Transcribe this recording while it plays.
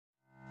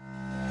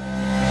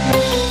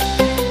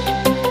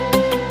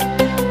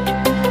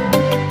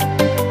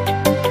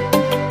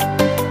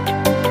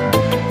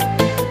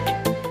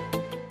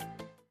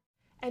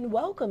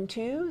welcome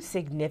to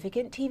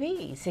Significant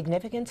TV,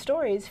 significant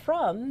stories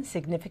from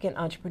significant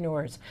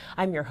entrepreneurs.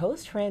 I'm your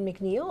host, Fran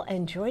McNeil,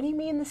 and joining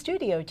me in the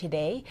studio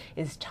today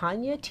is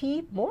Tanya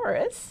T.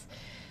 Morris,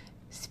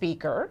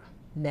 speaker,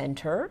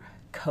 mentor,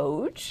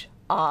 coach,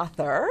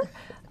 author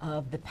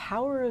of The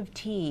Power of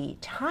Tea.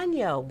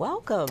 Tanya,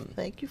 welcome.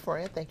 Thank you,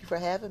 Fran. Thank you for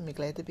having me.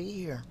 Glad to be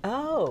here.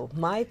 Oh,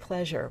 my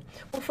pleasure.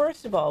 Well,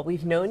 first of all,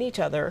 we've known each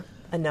other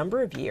a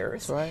number of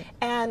years. That's right.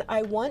 And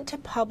I want to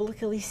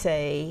publicly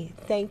say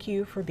thank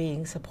you for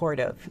being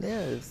supportive.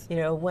 Yes. You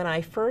know, when I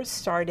first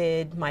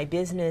started my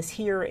business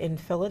here in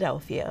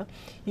Philadelphia,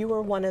 you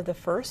were one of the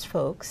first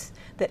folks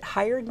that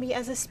hired me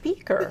as a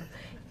speaker.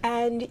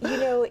 And, you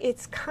know,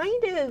 it's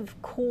kind of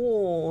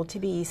cool to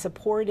be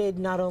supported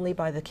not only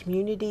by the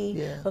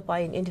community, but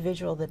by an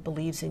individual that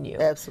believes in you.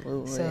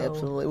 Absolutely, So,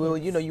 absolutely. Well,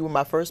 you know, you were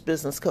my first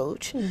business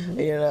coach.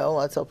 You know,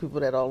 I tell people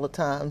that all the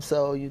time.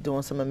 So you're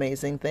doing some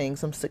amazing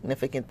things, some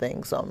significant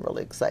things. So I'm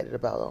really excited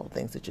about all the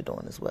things that you're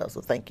doing as well.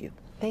 So thank you.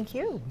 Thank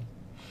you.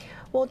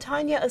 Well,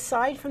 Tanya,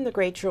 aside from the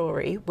great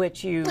jewelry,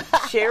 which you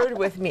shared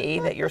with me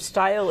that your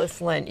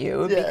stylist lent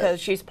you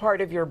because she's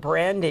part of your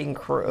branding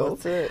crew,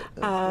 That's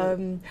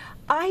it.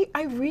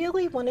 I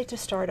really wanted to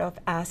start off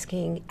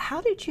asking, how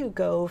did you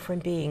go from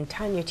being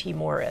Tanya T.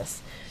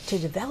 Morris to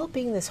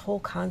developing this whole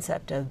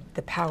concept of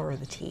the power of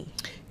the tea?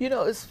 You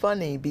know, it's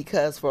funny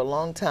because for a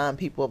long time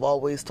people have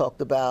always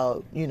talked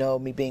about, you know,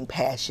 me being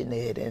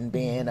passionate and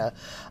being a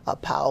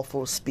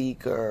powerful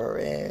speaker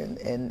and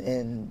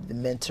the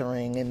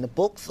mentoring, and the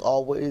books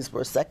always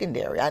were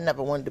secondary. I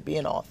never wanted to be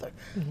an author.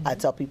 I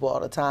tell people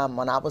all the time,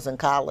 when I was in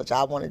college,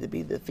 I wanted to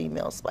be the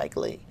female Spike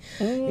Lee.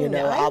 You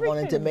know, I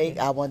wanted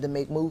to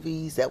make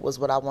movies. That was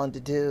what I wanted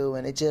to do,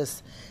 and it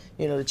just,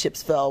 you know, the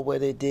chips fell where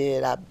they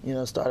did. I, you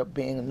know, started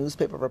being a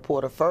newspaper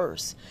reporter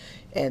first,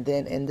 and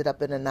then ended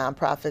up in the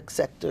nonprofit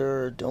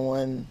sector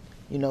doing,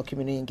 you know,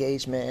 community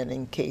engagement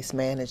and case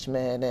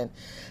management, and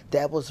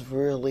that was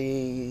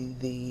really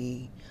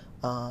the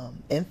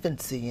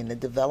infancy and the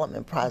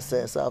development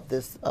process of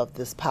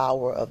this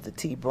power of the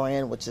tea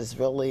brand, which is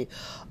really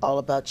all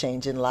about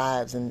changing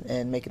lives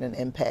and making an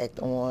impact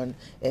on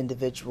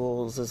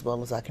individuals as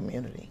well as our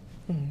community.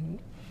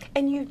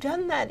 And you've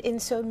done that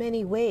in so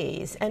many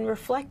ways, and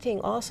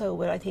reflecting also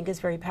what I think is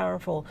very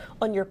powerful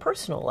on your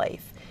personal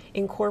life,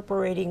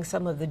 incorporating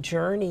some of the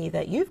journey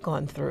that you've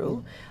gone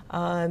through,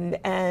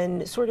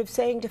 and sort of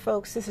saying to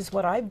folks, this is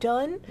what I've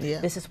done,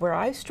 this is where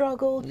I've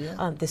struggled,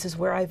 this is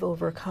where I've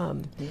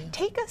overcome.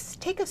 Take us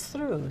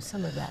through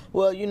some of that.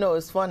 Well, you know,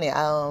 it's funny.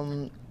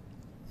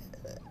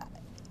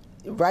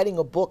 Writing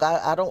a book,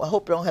 I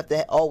hope I don't have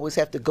to always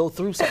have to go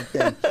through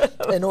something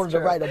in order to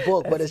write a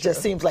book, but it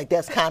just seems like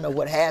that's kind of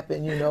what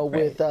happened, you know,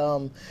 with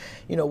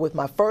you know, with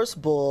my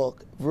first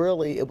book.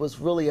 Really, it was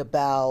really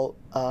about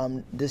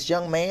this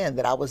young man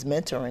that I was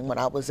mentoring when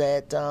I was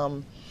at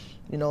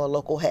you know, a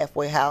local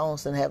halfway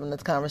house and having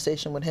this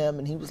conversation with him,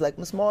 and he was like,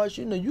 Miss Morris,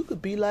 you know, you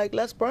could be like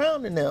Les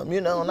Brown and them,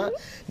 you know, and I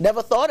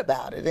never thought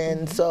about it.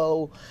 And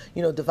so,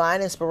 you know,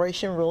 divine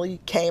inspiration really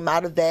came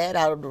out of that,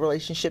 out of the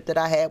relationship that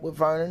I had with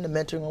Vernon, the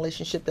mentoring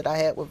relationship that I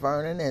had with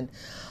Vernon,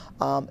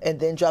 and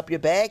then Drop Your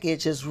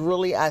Baggage is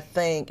really, I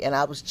think, and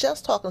I was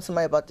just talking to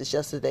somebody about this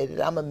yesterday,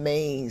 that I'm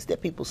amazed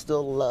that people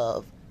still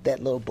love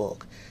that little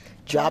book.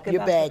 Drop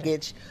Your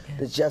Baggage,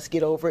 the Just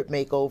Get Over It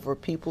Makeover.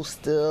 People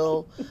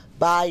still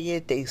buy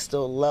it. They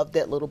still love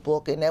that little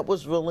book. And that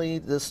was really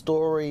the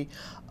story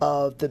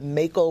of the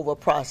makeover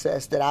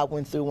process that I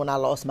went through when I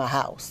lost my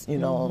house, you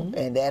know,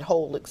 and that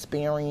whole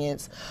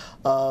experience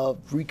of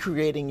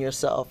recreating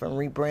yourself and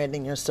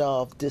rebranding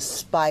yourself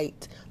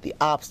despite the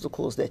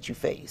obstacles that you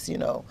face, you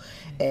know.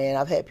 And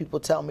I've had people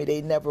tell me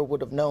they never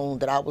would have known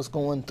that I was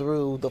going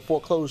through the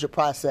foreclosure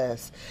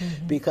process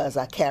because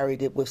I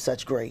carried it with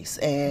such grace.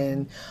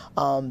 And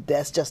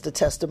that's just a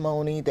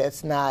testimony.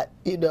 That's not,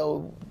 you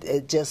know,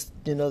 it just,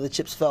 you know, the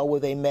chips fell where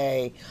they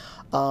may.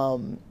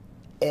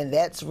 And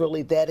that's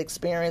really that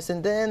experience.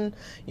 And then,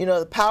 you know,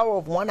 the power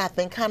of one, I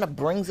think, kind of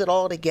brings it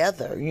all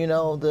together. You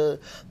know,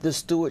 the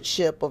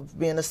stewardship of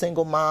being a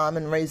single mom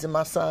and raising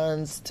my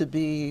sons to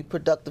be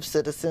productive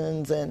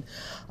citizens, and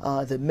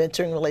the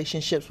mentoring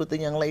relationships with the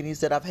young ladies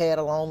that I've had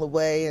along the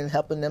way and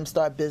helping them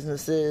start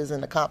businesses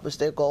and accomplish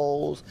their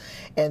goals.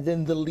 And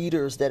then the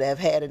leaders that have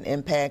had an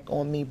impact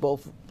on me,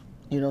 both,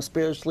 you know,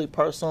 spiritually,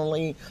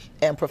 personally,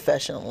 and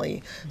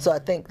professionally. So I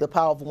think The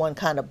Power of One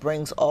kind of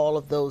brings all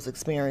of those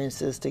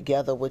experiences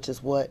together, which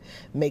is what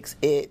makes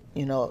it,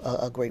 you know,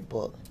 a great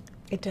book.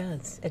 It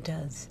does. It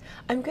does.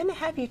 I'm going to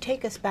have you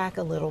take us back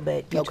a little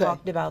bit. You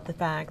talked about the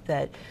fact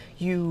that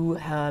you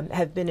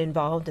have been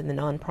involved in the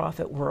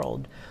nonprofit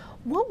world.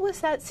 What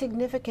was that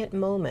significant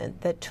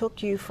moment that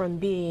took you from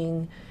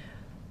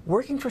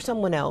working for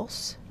someone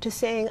else to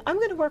saying, I'm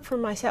going to work for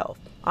myself.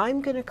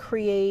 I'm going to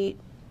create,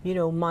 you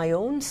know, my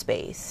own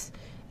space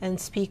and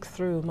speak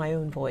through my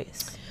own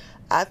voice?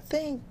 I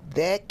think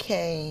that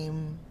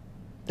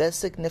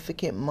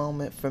significant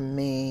moment for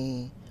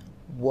me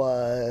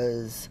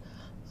was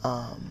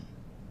the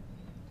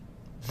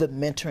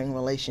mentoring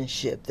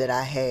relationship that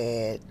I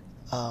had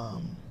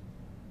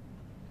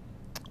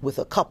with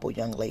a couple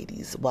young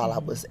ladies while I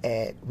was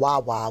at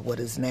Wawa, what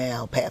is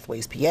now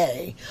Pathways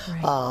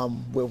PA,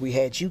 where we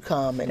had you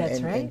come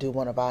and do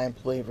one of our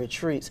employee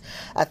retreats.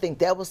 I think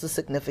that was the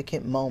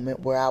significant moment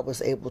where I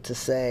was able to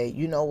say,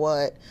 you know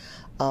what,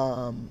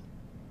 I'm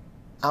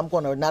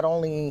going to, not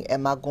only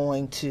am I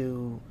going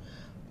to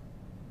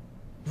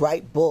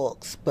write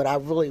books, but I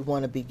really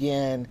want to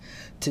begin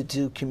to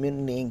do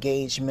community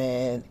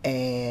engagement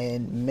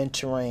and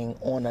mentoring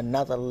on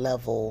another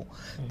level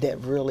that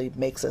really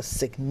makes a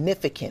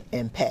significant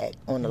impact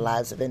on the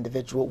lives of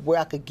individuals, where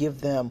I could give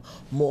them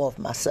more of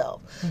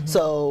myself.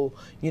 So,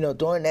 you know,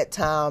 during that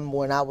time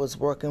when I was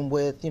working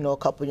with, you know, a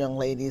couple young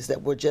ladies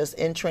that were just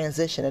in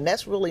transition, and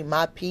that's really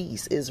my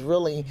piece, is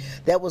really,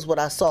 that was what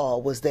I saw,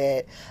 was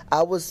that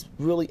I was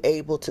really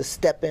able to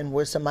step in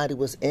where somebody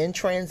was in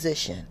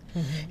transition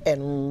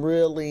and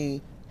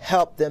really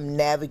help them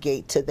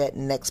navigate to that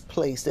next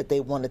place that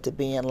they wanted to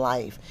be in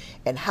life.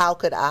 And how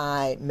could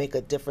I make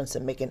a difference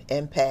and make an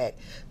impact?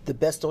 The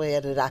best way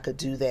that I could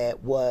do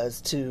that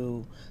was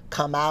to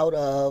come out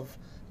of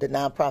the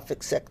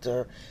nonprofit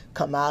sector,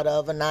 come out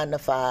of a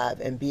 9-to-5,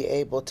 and be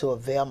able to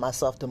avail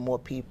myself to more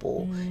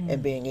people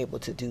and being able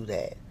to do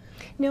that.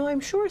 Now, I'm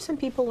sure some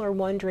people are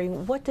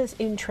wondering, what does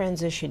in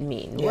transition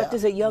mean? What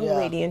does a young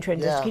lady in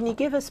transition? Can you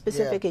give a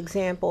specific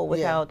example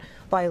without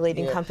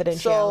violating confidentiality?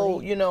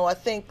 So, you know, I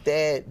think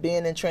that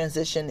being in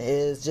transition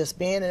is just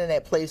being in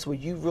that place where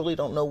you really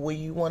don't know where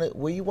you want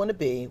to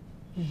be,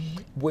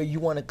 where you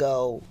want to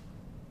go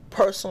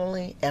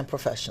personally and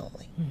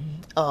professionally,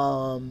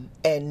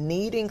 and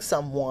needing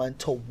someone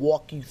to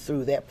walk you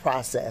through that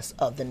process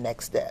of the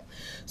next step.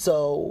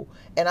 So,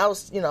 and I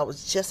was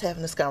just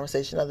having this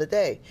conversation the other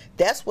day.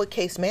 That's what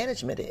case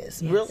management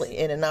is, really,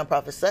 in the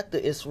nonprofit sector.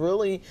 It's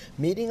really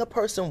meeting a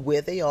person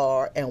where they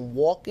are and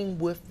walking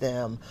with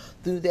them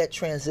through that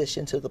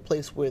transition to the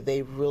place where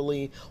they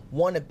really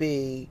want to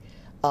be,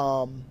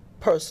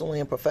 personally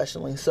and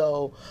professionally.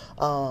 So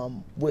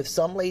with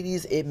some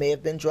ladies, it may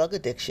have been drug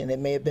addiction. It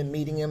may have been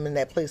meeting them in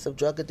that place of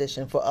drug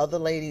addiction. For other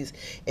ladies,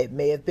 it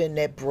may have been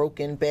that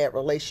broken, bad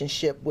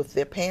relationship with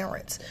their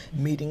parents,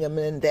 meeting them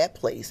in that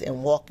place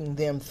and walking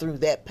them through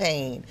that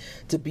pain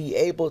to be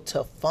able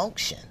to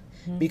function.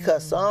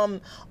 Because some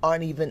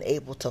aren't even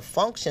able to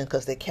function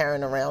because they're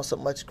carrying around so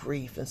much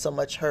grief and so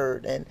much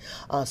hurt and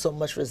so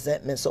much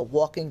resentment. So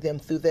walking them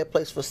through that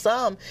place. For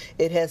some,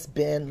 it has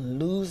been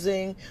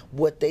losing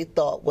what they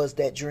thought was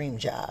that dream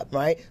job,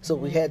 right? So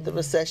we had the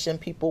recession.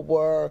 People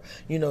were,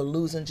 you know,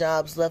 losing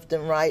jobs left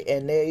and right,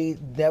 and they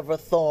never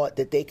thought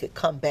that they could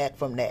come back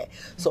from that.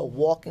 So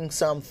walking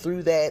some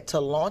through that to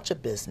launch a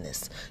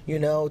business, you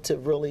know, to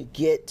really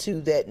get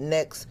to that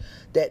next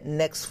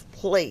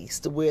place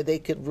to where they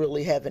could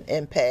really have an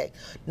impact,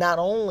 not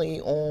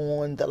only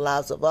on the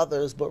lives of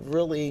others, but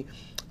really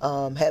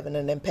having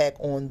an impact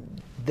on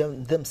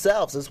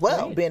themselves as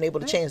well, being able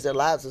to change their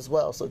lives as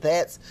well. So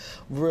that's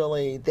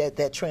really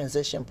that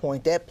transition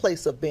point, that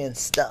place of being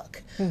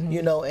stuck,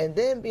 you know, and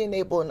then being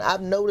able, and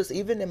I've noticed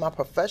even in my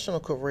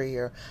professional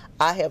career,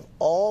 I have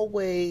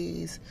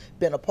always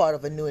been a part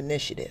of a new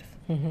initiative.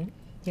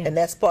 And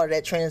that's part of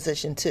that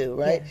transition too,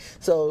 right?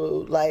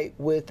 So like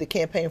with the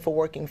Campaign for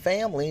Working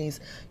Families,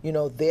 you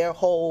know, their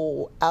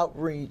whole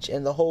outreach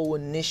and the whole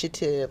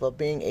initiative of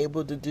being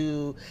able to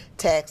do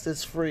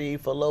taxes free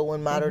for low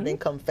and moderate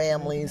income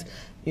families,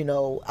 you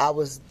know, I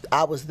was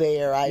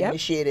there. I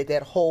initiated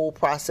that whole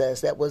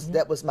process. That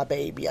was my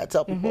baby. I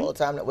tell people all the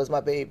time that was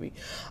my baby.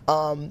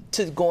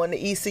 To going to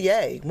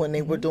ECA when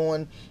they were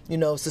doing, you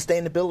know,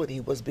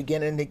 sustainability was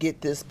beginning to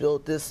get this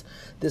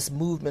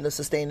movement of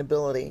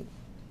sustainability.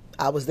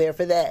 I was there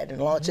for that and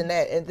launching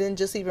that. And then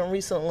just even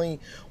recently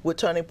with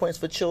Turning Points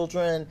for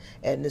Children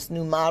and this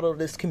new model,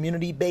 this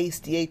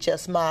community-based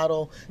DHS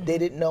model, they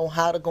didn't know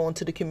how to go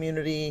into the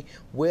community,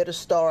 where to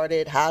start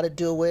it, how to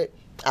do it.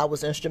 I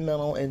was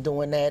instrumental in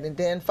doing that. And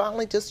then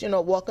finally just, you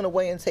know, walking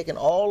away and taking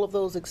all of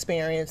those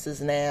experiences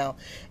now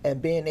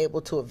and being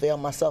able to avail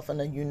myself in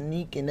a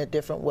unique and a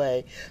different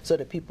way so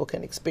that people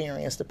can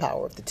experience the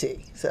power of the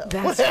tea. So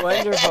that's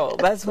wonderful.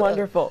 That's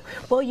wonderful.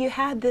 Well, you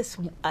had this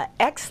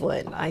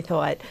excellent, I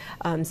thought,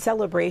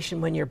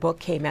 celebration when your book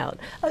came out.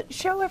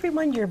 Show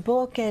everyone your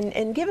book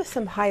and give us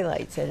some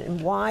highlights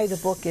and why the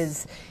book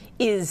is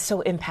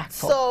so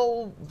impactful.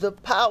 So the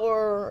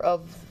power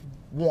of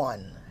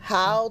one.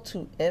 How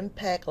to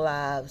impact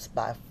lives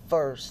by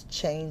first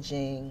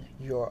changing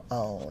your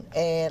own.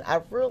 And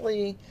I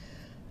really,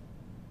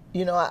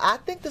 you know, I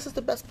think this is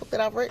the best book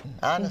that I've written,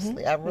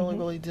 honestly. I really,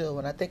 really do.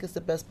 And I think it's the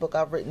best book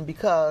I've written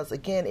because,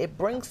 again, it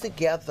brings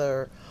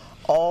together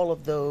all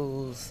of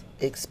those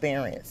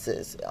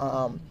experiences.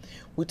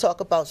 We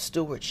talk about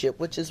stewardship,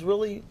 which is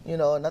really, you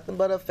know, nothing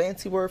but a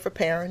fancy word for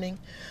parenting,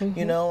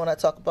 you know, and I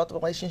talk about the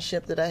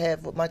relationship that I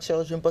have with my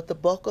children. But the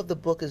bulk of the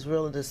book is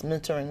really this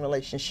mentoring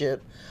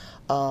relationship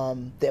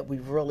that we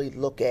really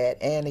look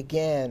at. And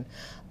again,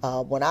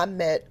 when I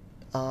met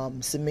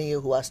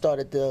Samia, who I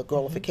started the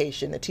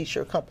girlification, the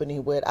t-shirt company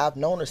with. I've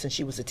known her since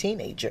she was a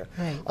teenager.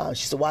 Right.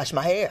 She used to wash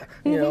my hair,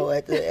 you know,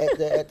 at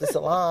the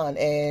salon,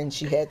 and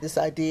she had this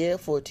idea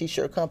for a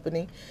t-shirt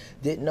company.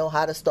 Didn't know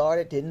how to start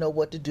it, didn't know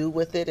what to do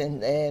with it,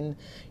 and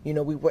you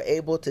know, we were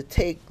able to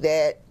take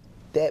that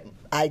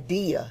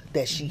idea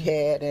that she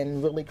had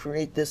and really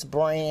create this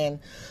brand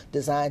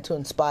designed to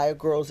inspire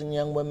girls and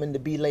young women to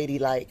be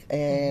ladylike,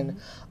 and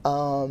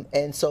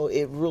so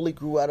it really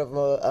grew out of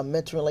a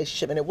mentoring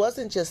relationship. And it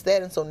wasn't just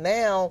that, and so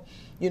now,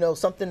 you know,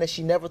 something that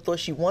she never thought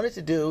she wanted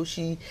to do,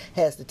 she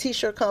has the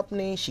t-shirt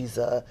company. She's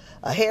a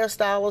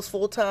hairstylist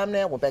full-time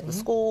now, went back to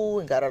school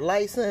and got her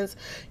license,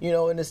 you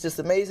know, and it's just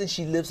amazing.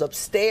 She lives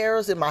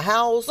upstairs in my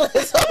house.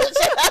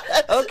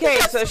 Okay,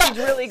 so she's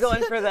really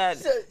going for that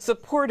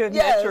supportive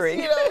mentoring.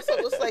 You know, so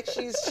it's like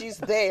she's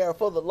there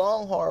for the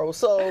long haul.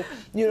 So,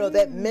 you know,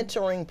 that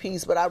mentoring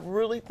piece. But I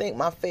really think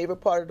my favorite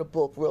part of the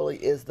book really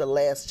is the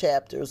last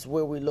chapters,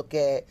 where we look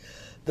at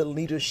the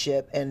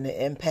leadership and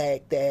the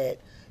impact that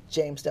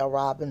James Dale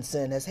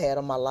Robinson has had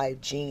on my life,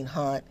 Gene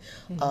Hunt,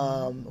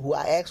 who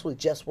I actually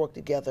just worked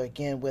together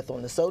again with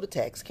on the soda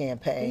tax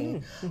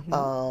campaign.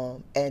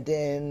 And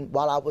then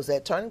while I was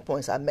at Turning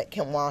Points, I met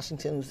Kim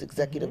Washington, who's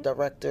executive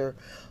director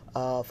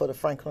for the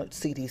Franklin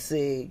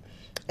CDC,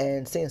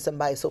 and seeing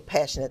somebody so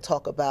passionate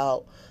talk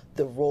about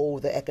the role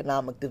that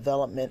economic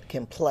development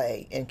can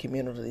play in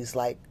communities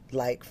like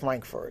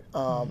Frankfurt.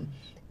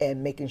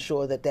 And making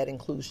sure that that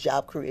includes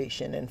job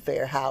creation and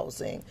fair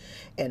housing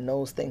and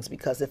those things,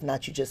 because if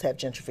not, you just have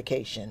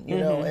gentrification, you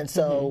know? And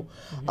so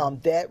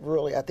that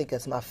really, I think,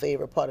 is my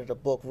favorite part of the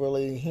book,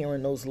 really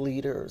hearing those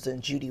leaders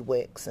and Judy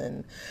Wicks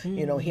and,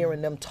 you know,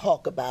 hearing them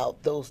talk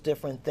about those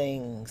different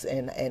things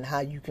and how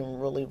you can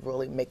really,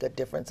 really make a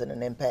difference and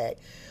an impact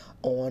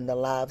on the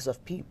lives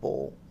of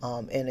people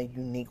in a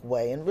unique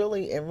way, and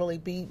really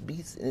be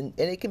and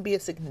it can be a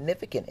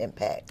significant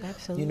impact.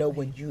 Absolutely. You know,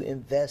 when you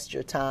invest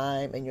your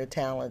time and your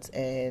talents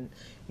and,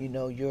 you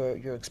know, your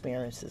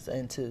experiences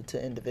into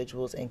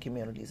individuals and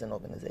communities and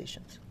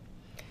organizations.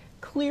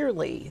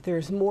 Clearly,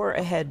 there's more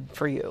ahead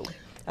for you.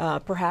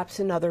 Perhaps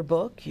another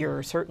book.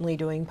 You're certainly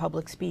doing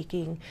public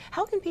speaking.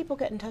 How can people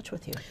get in touch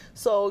with you?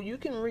 So you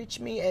can reach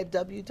me at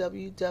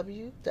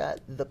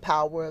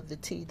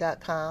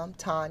www.thepowerofthet.com,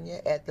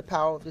 Tanya at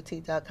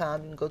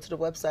thepowerofthet.com. You can go to the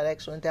website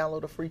actually and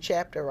download a free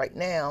chapter right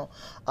now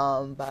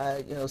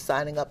by, you know,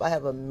 signing up. I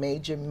have a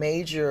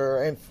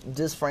major, and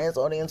this Fran's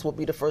audience will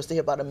be the first to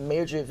hear about a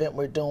major event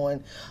we're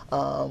doing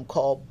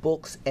called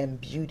Books and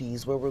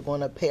Beauties, where we're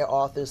going to pair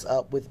authors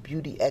up with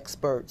beauty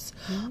experts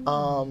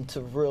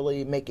to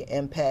really make an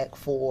impact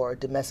for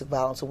Domestic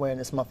Violence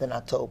Awareness Month in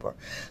October.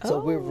 So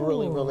we're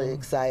really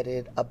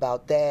excited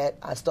about that.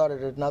 I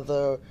started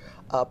another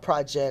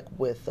project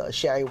with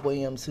Sherry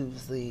Williams,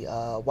 who's the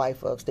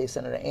wife of State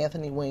Senator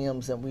Anthony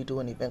Williams, and we do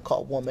an event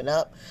called Woman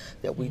Up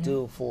that we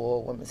do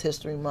for Women's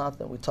History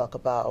Month, and we talk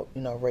about,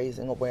 you know,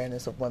 raising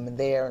awareness of women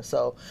there. And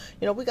so,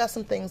 you know, we got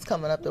some things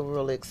coming up that we're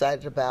really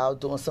excited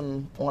about, doing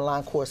some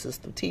online courses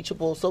through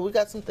Teachable. So we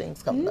got some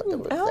things coming up that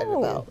we're excited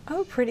about.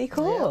 Oh, pretty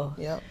cool.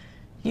 Yeah.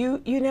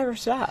 You never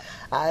stop.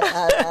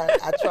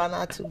 I try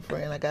not to,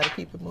 friend. I got to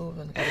keep it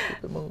moving.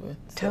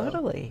 So.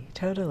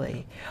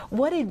 Totally.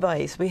 What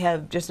advice, we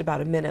have just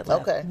about a minute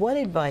left. Okay. What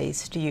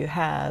advice do you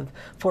have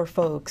for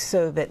folks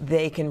so that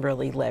they can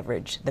really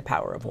leverage the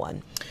power of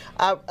one?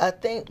 I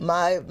think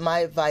my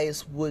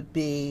advice would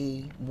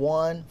be,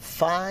 one,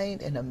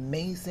 find an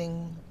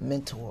amazing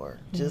mentor.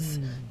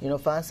 Just, you know,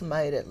 find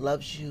somebody that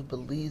loves you,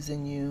 believes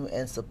in you,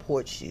 and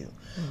supports you.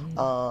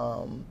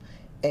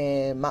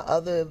 And my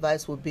other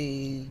advice would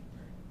be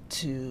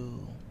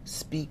to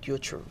speak your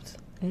truth.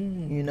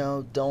 You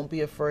know, don't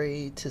be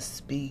afraid to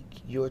speak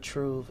your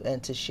truth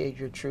and to share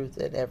your truth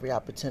at every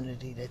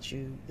opportunity that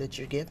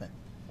you're given.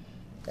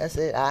 That's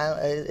it.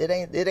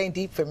 It ain't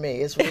deep for me.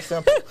 It's real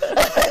simple.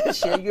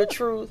 Share your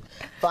truth,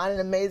 find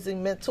an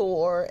amazing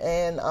mentor,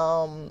 and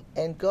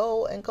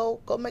go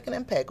make an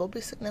impact. Go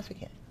be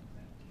significant.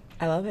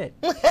 I love it.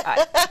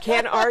 I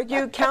can't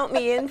argue. Count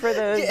me in for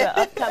those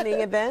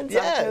upcoming events,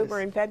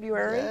 October and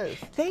February.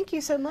 Thank you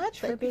so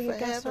much for being a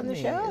guest on the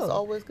show. It's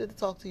always good to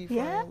talk to you,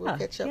 friend. We'll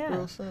catch up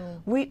real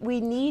soon.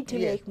 We need to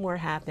make more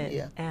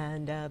happen,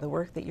 and the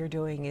work that you're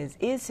doing is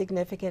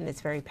significant.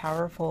 It's very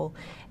powerful,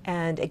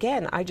 and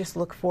again, I just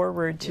look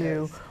forward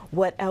to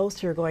what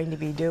else you're going to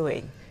be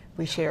doing.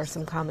 We share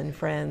some common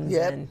friends,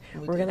 and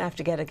we're going to have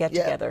to get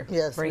together.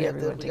 Yes, bring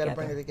everyone together. We got to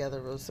bring it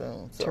together real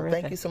soon. So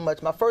Terrific. Thank you so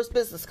much. My first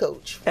business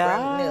coach,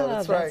 Brandon Neal.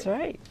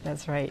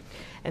 That's right.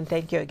 And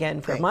thank you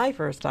again for my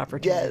first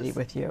opportunity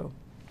with you.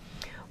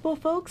 Well,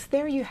 folks,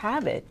 there you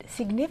have it.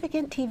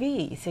 Significant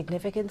TV,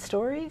 significant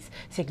stories,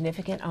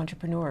 significant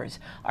entrepreneurs.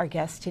 Our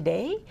guest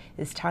today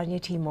is Tanya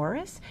T.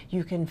 Morris.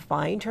 You can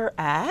find her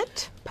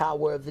at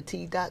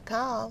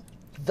powerofthet.com.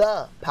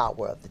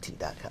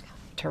 Thepowerofthet.com.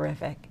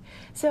 Terrific.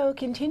 So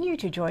continue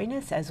to join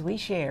us as we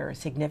share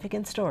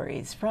significant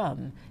stories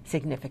from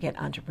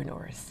significant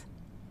entrepreneurs.